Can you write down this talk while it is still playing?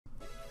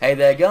Hey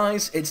there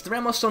guys, it's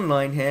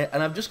TheRamosOnline here,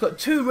 and I've just got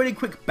two really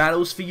quick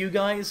battles for you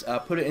guys. I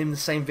put it in the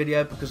same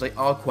video because they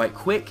are quite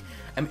quick,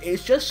 and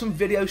it's just some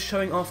videos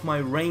showing off my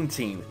rain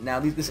team. Now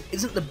this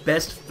isn't the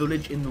best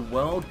footage in the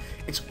world,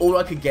 it's all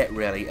I could get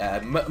really.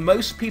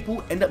 Most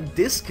people end up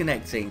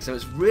disconnecting, so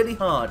it's really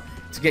hard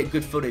to get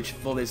good footage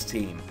for this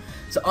team.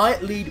 So I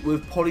lead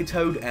with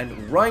Politoed and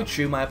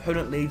Raichu, my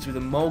opponent leads with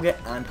Emolga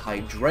and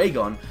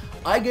Hydreigon.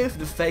 I go for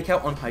the fake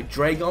out on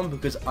Hydreigon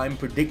because I'm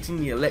predicting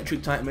the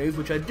electric type move,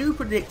 which I do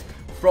predict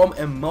from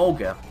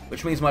Emolga,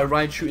 which means my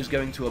Raichu is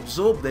going to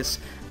absorb this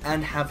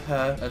and have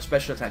her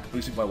special attack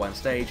boosted by one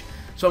stage,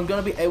 so I'm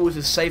going to be able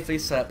to safely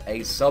set up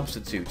a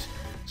substitute.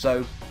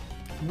 So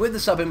with the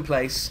sub in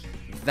place,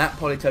 that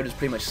Politoed is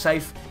pretty much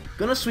safe.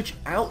 Gonna switch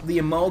out the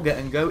Emolga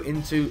and go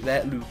into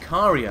their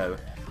Lucario,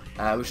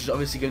 which is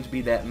obviously going to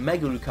be their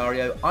Mega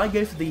Lucario. I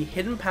go for the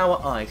Hidden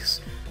Power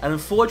Ice, and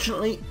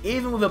unfortunately,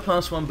 even with a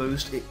 +1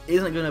 boost, it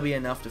isn't going to be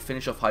enough to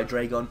finish off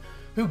Hydreigon,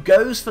 who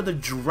goes for the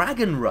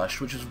Dragon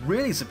Rush, which is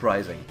really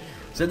surprising.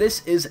 So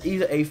this is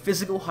either a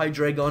physical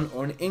Hydreigon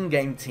or an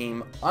in-game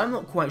team. I'm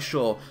not quite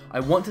sure. I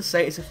want to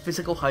say it's a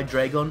physical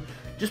Hydreigon,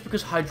 just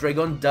because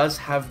Hydreigon does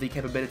have the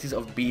capabilities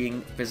of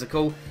being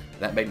physical.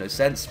 That made no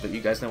sense, but you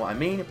guys know what I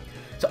mean.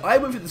 So I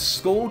went for the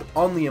Scald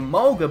on the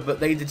Emolga, but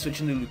they did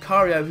switch into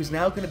Lucario, who's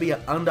now going to be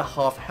at under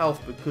half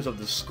health because of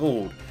the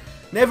Scald.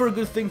 Never a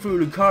good thing for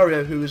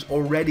Lucario, who is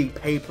already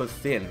paper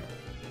thin.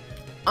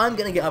 I'm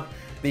going to get up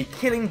the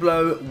Killing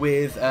Blow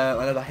with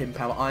another Hidden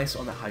Power Ice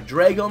on the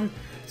Hydreigon,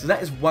 so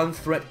that is one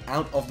threat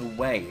out of the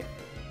way.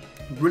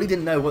 Really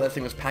didn't know what that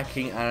thing was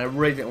packing, and I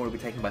really didn't want to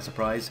be taken by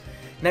surprise.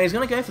 Now he's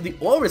going to go for the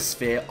Aura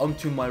Sphere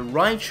onto my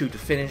Raichu to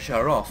finish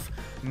her off,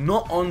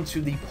 not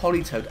onto the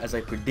Politoed as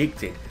I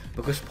predicted,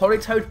 because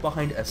Politoed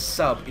behind a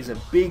sub is a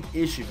big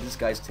issue for this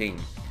guy's team.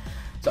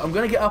 So I'm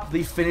going to get up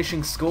the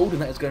finishing Scald,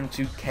 and that is going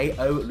to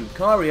KO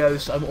Lucario,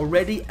 so I'm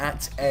already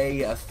at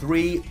a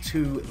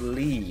 3-2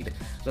 lead.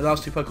 The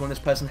last two Pokemon this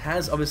person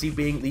has obviously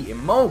being the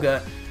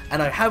Emolga,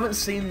 and I haven't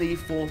seen the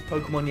fourth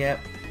Pokemon yet.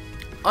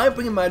 I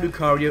bring in my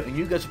Lucario, and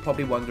you guys are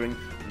probably wondering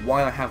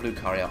why I have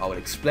Lucario. I will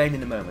explain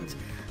in a moment.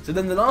 So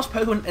then the last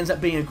Pokemon ends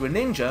up being a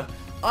Greninja.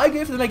 I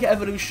go for the Mega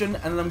Evolution,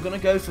 and then I'm going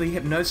to go for the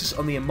Hypnosis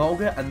on the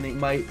Emolga, and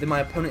my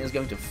opponent is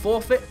going to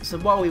forfeit. So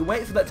while we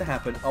wait for that to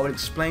happen, I will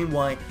explain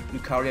why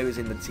Lucario is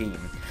in the team.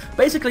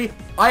 Basically,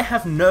 I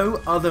have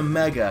no other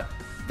Mega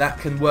that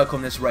can work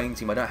on this rain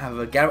team. I don't have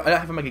a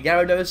Mega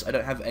Gyarados, I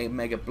don't have a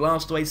Mega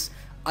Blastoise.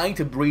 I need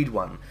to breed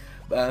one.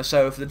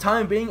 So for the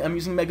time being, I'm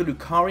using Mega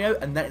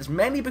Lucario, and that is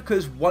mainly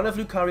because one of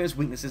Lucario's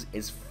weaknesses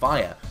is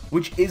Fire,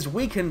 which is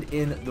weakened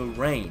in the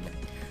rain.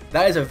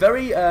 That is a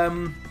very,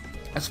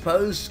 I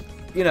suppose,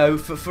 you know,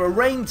 for a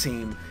rain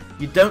team,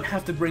 you don't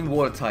have to bring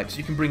water types.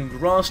 You can bring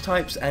grass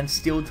types and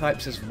steel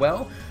types as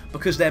well,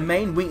 because their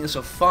main weakness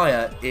of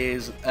fire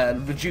is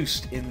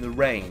reduced in the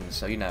rain.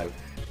 So, you know,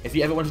 if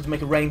you ever wanted to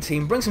make a rain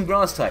team, bring some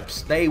grass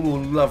types. They will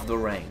love the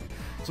rain.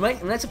 So my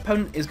next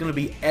opponent is going to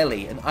be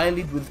Ellie, and I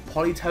lead with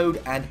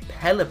Politoed and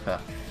Pelipper.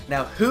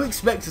 Now, who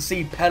expects to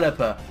see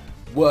Pelipper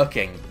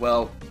working?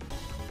 Well,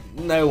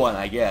 no one,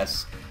 I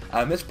guess.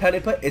 This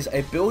Pelipper is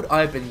a build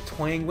I've been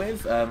toying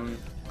with.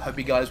 Hope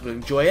you guys will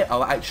enjoy it.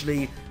 I'll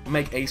actually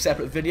make a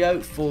separate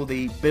video for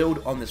the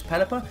build on this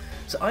Pelipper.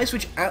 So I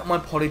switch out my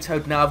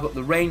Politoed. Now I've got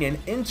the Rain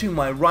into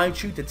my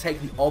Raichu to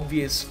take the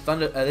obvious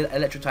Thunder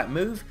Electric type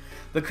move.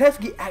 The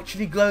Klefki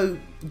actually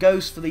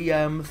goes for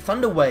the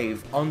Thunder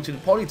Wave onto the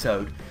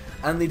Politoed,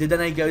 and the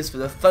Dedenne goes for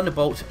the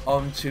Thunderbolt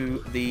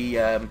onto the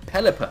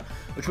Pelipper,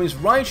 which means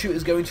Raichu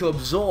is going to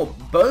absorb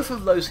both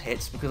of those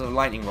hits because of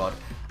Lightning Rod,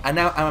 and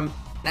now I'm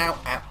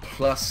at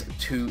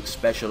 +2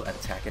 special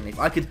attack, and if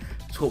I could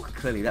talk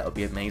clearly, that would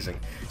be amazing.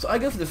 So I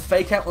go for the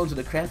fake out onto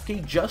the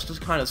Klefki just to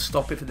kind of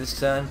stop it for this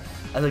turn.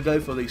 As I go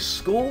for the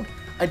Scald,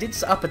 I did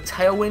set up a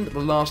Tailwind the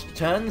last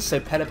turn, so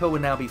Pelipper will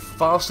now be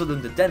faster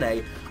than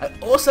Dedenne. I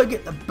also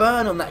get the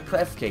burn on that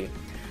Klefki.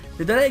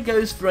 Dedenne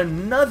goes for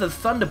another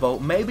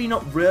Thunderbolt, maybe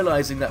not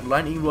realizing that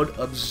Lightning Rod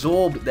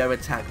absorbed their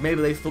attack.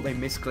 Maybe they thought they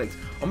misclicked,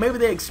 or maybe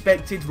they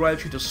expected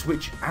Raichu to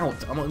switch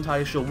out. I'm not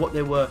entirely sure what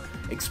they were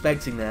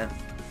expecting there.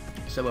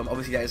 So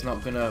obviously that is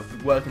not going to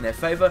work in their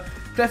favour.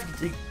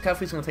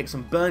 Klefki is going to take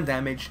some burn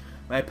damage.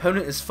 My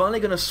opponent is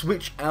finally going to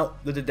switch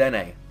out the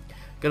Dedenne.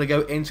 Going to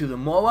go into the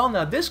Mawile.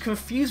 Now this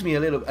confused me a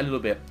little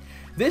bit.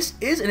 This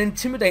is an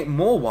Intimidate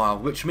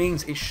Mawile, which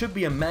means it should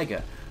be a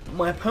Mega.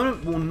 My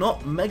opponent will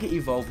not Mega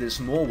Evolve this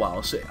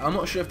Mawile, so I'm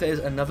not sure if there's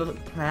another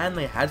plan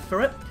they had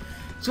for it.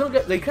 So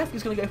the Klefki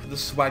is going to go for the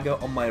Swagger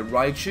on my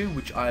Raichu,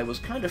 which I was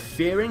kind of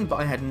fearing, but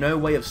I had no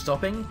way of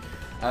stopping.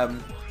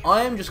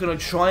 I am just going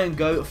to try and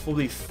go for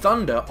the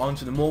Thunder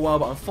onto the Mawile,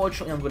 but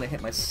unfortunately I'm going to hit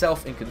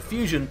myself in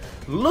confusion.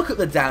 Look at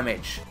the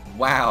damage!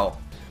 Wow!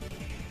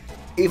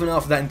 Even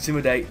after that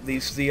Intimidate, the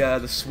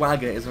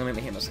Swagger is going to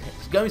make me hit myself.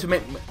 It's going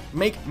to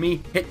make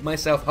me hit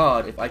myself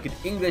hard. If I could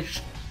English,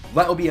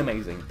 that would be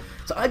amazing.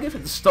 So I go for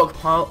the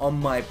Stockpile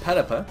on my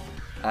Pelipper,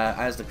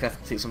 as the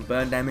Klefki takes some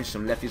burn damage,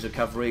 some lefties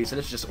recovery, so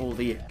that's just all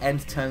the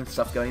end turn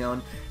stuff going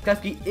on.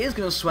 Klefki is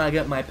going to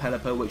Swagger my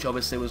Pelipper, which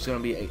obviously was going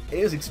to be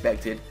is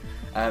expected.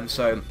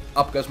 So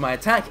up goes my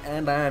attack,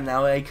 and I am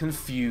now a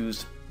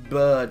confused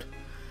bird.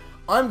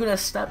 I'm going to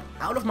step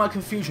out of my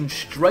confusion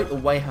straight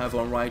away, however,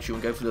 on Raichu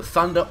and go for the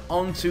Thunder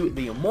onto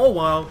the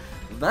Mawile.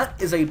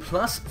 That is a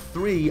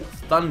 +3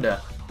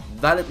 Thunder.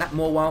 That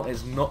Mawile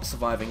is not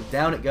surviving.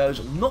 Down it goes.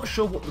 I'm not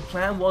sure what the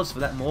plan was for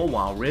that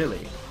Mawile,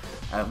 really.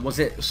 Was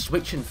it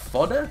switching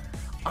fodder?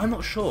 I'm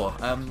not sure.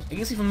 It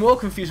gets even more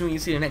confusing when you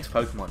see the next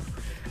Pokemon.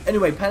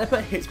 Anyway,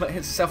 Pelipper hits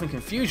itself in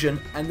confusion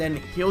and then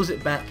heals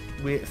it back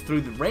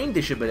through the Rain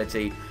Dish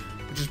ability,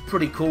 which is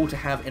pretty cool to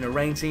have in a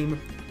Rain team.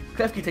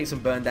 Klefki takes some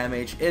burn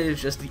damage. It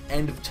is just the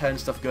end of turn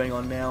stuff going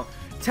on now.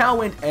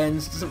 Tailwind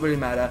ends, doesn't really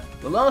matter.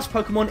 The last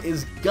Pokemon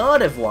is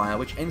Gardevoir,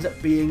 which ends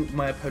up being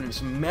my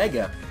opponent's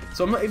Mega.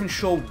 So I'm not even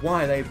sure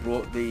why they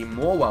brought the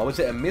Mawile. Was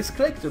it a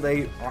misclick? Did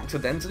they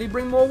accidentally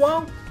bring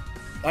Mawile?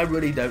 I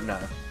really don't know.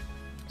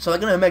 So they're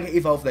going to Mega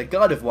Evolve their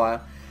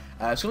Gardevoir.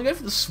 So I'm going to go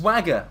for the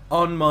Swagger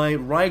on my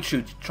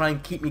Raichu to try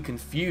and keep me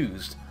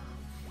confused.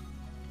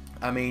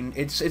 I mean,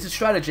 it's a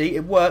strategy.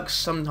 It works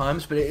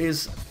sometimes, but it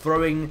is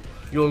throwing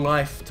your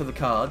life to the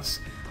cards.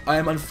 I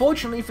am,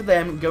 unfortunately for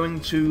them, going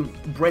to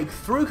break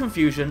through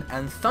confusion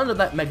and Thunder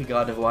that Mega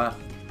Gardevoir.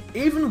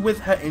 Even with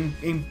her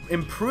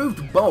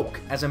improved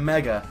bulk as a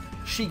Mega,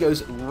 she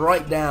goes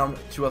right down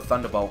to a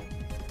Thunderbolt.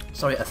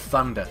 Sorry, a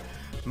Thunder.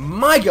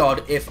 My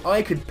god, if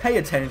I could pay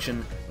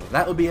attention,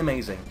 that would be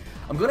amazing.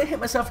 I'm going to hit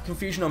myself with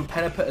confusion on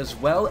Pelipper as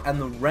well, and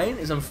the Rain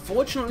is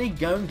unfortunately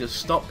going to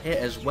stop here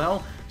as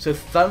well, so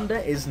Thunder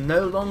is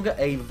no longer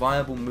a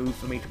viable move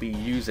for me to be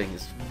using.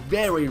 It's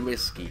very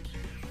risky.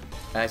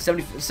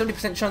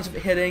 70% chance of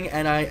it hitting,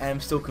 and I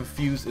am still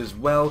confused as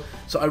well,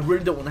 so I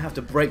really don't want to have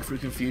to break through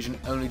confusion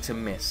only to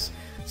miss.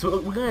 So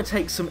we're going to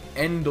take some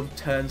end of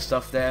turn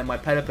stuff there. My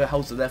Pelipper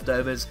holds the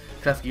leftovers,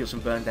 Klefki gets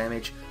some burn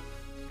damage.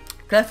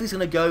 Klefki's going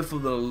to go for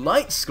the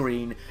Light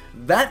Screen.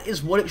 That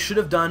is what it should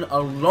have done a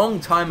long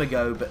time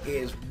ago, but it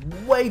is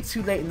way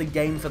too late in the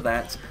game for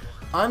that.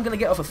 I'm going to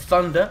get off a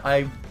Thunder.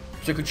 I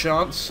took a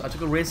chance, I took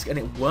a risk, and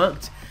it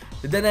worked.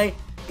 But then,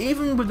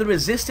 even with the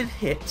resisted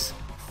hits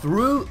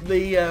through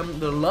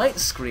the Light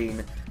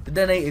Screen, the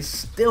Dene is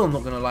still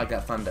not going to like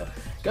that Thunder.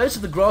 Goes to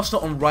the Grass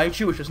Knot on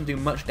Raichu, which doesn't do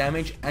much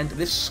damage, and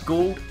this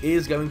Scald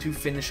is going to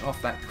finish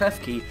off that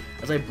Klefki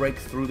as I break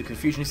through the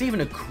confusion. It's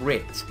even a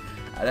crit.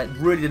 That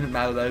really didn't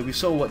matter though. We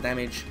saw what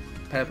damage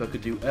Pelipper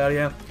could do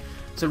earlier.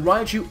 So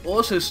Raichu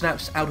also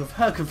snaps out of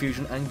her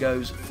confusion and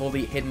goes for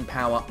the Hidden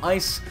Power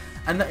Ice,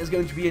 and that is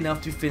going to be enough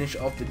to finish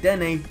off the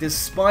Dene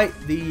despite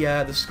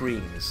the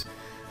screens.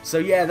 So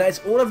yeah, that's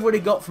all I've really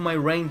got for my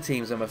Rain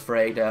teams, I'm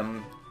afraid.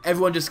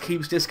 Everyone just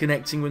keeps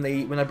disconnecting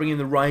when I bring in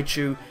the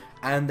Raichu,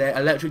 and their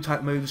electric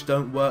type moves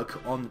don't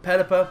work on the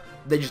Pelipper.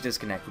 They just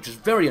disconnect, which is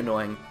very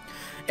annoying.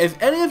 If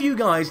any of you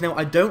guys, now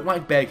I don't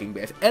like begging,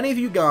 but if any of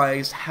you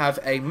guys have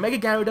a Mega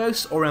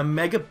Gyarados or a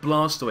Mega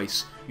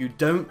Blastoise you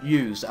don't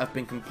use, that have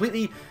been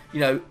completely, you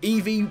know,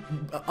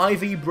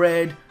 IV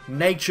bred,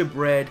 nature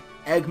bred,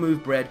 egg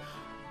move bred,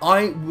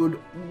 I would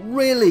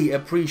really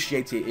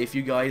appreciate it if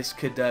you guys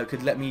could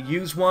let me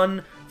use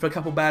one for a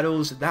couple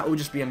battles. That would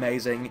just be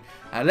amazing.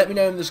 Let me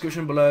know in the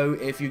description below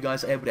if you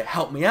guys are able to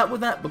help me out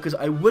with that, because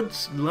I would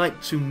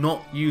like to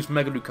not use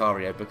Mega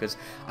Lucario, because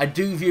I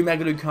do view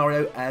Mega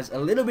Lucario as a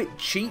little bit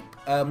cheap.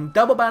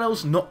 Double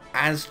battles, not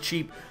as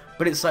cheap,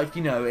 but it's like,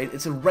 you know,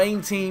 it's a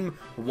Rain team.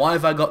 Why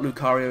have I got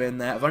Lucario in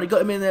there? I've only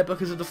got him in there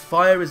because of the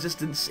fire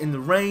resistance in the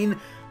Rain,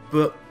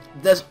 but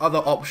there's other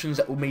options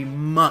that will be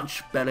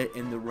much better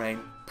in the Rain.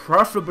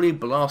 Preferably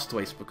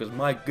Blastoise, because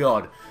my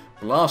god,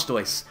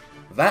 Blastoise.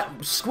 That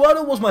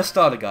Squirtle was my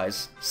starter,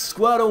 guys.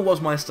 Squirtle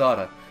was my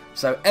starter.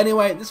 So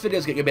anyway, this video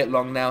is getting a bit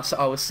long now, so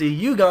I will see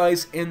you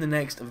guys in the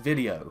next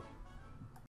video.